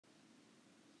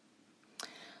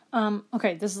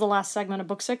Okay, this is the last segment of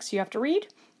Book 6 you have to read.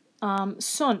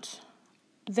 Sunt.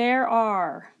 There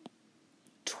are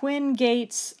twin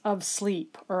gates of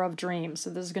sleep, or of dreams. So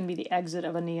this is going to be the exit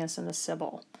of Aeneas and the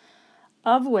Sibyl,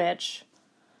 of which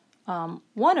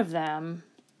one of them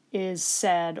is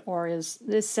said, or is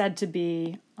said to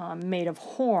be made of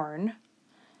horn.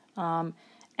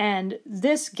 And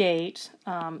this gate,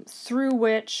 through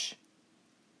which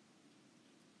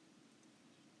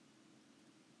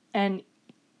an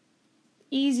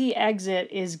easy exit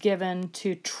is given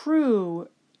to true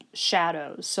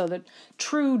shadows, so that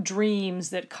true dreams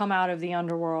that come out of the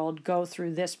underworld go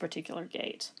through this particular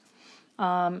gate.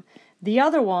 The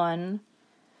other one,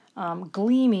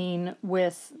 gleaming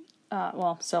with,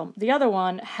 the other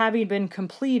one having been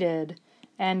completed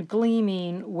and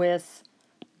gleaming with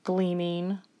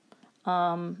gleaming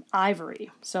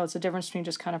ivory. So it's a difference between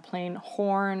just kind of plain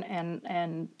horn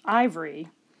and ivory.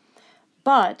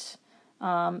 But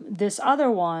this other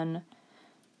one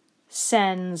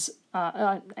sends,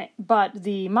 but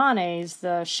the manes,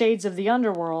 the shades of the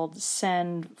underworld,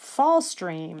 send fall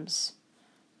streams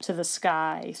to the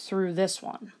sky through this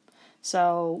one.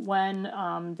 So when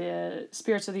the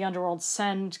spirits of the underworld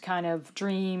send kind of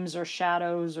dreams or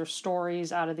shadows or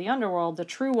stories out of the underworld, the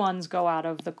true ones go out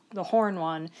of the horn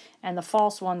one, and the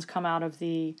false ones come out of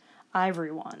the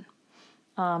ivory one.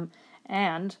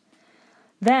 And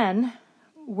then,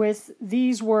 with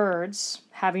these words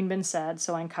having been said,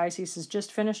 so Anchises has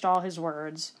just finished all his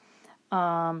words,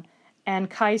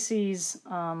 Anchises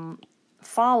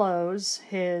follows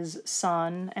his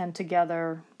son and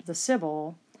together the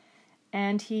Sibyl,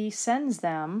 and he sends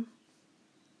them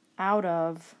out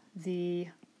of the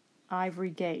ivory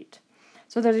gate.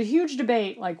 So there's a huge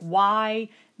debate, like why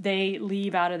they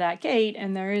leave out of that gate,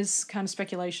 and there is kind of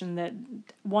speculation that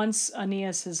once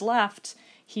Aeneas has left,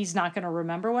 he's not going to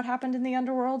remember what happened in the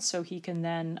underworld, so he can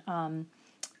then,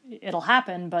 it'll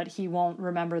happen, but he won't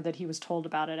remember that he was told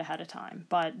about it ahead of time.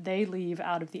 But they leave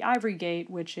out of the ivory gate,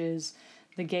 which is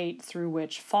the gate through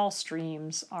which false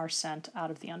dreams are sent out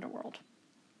of the underworld.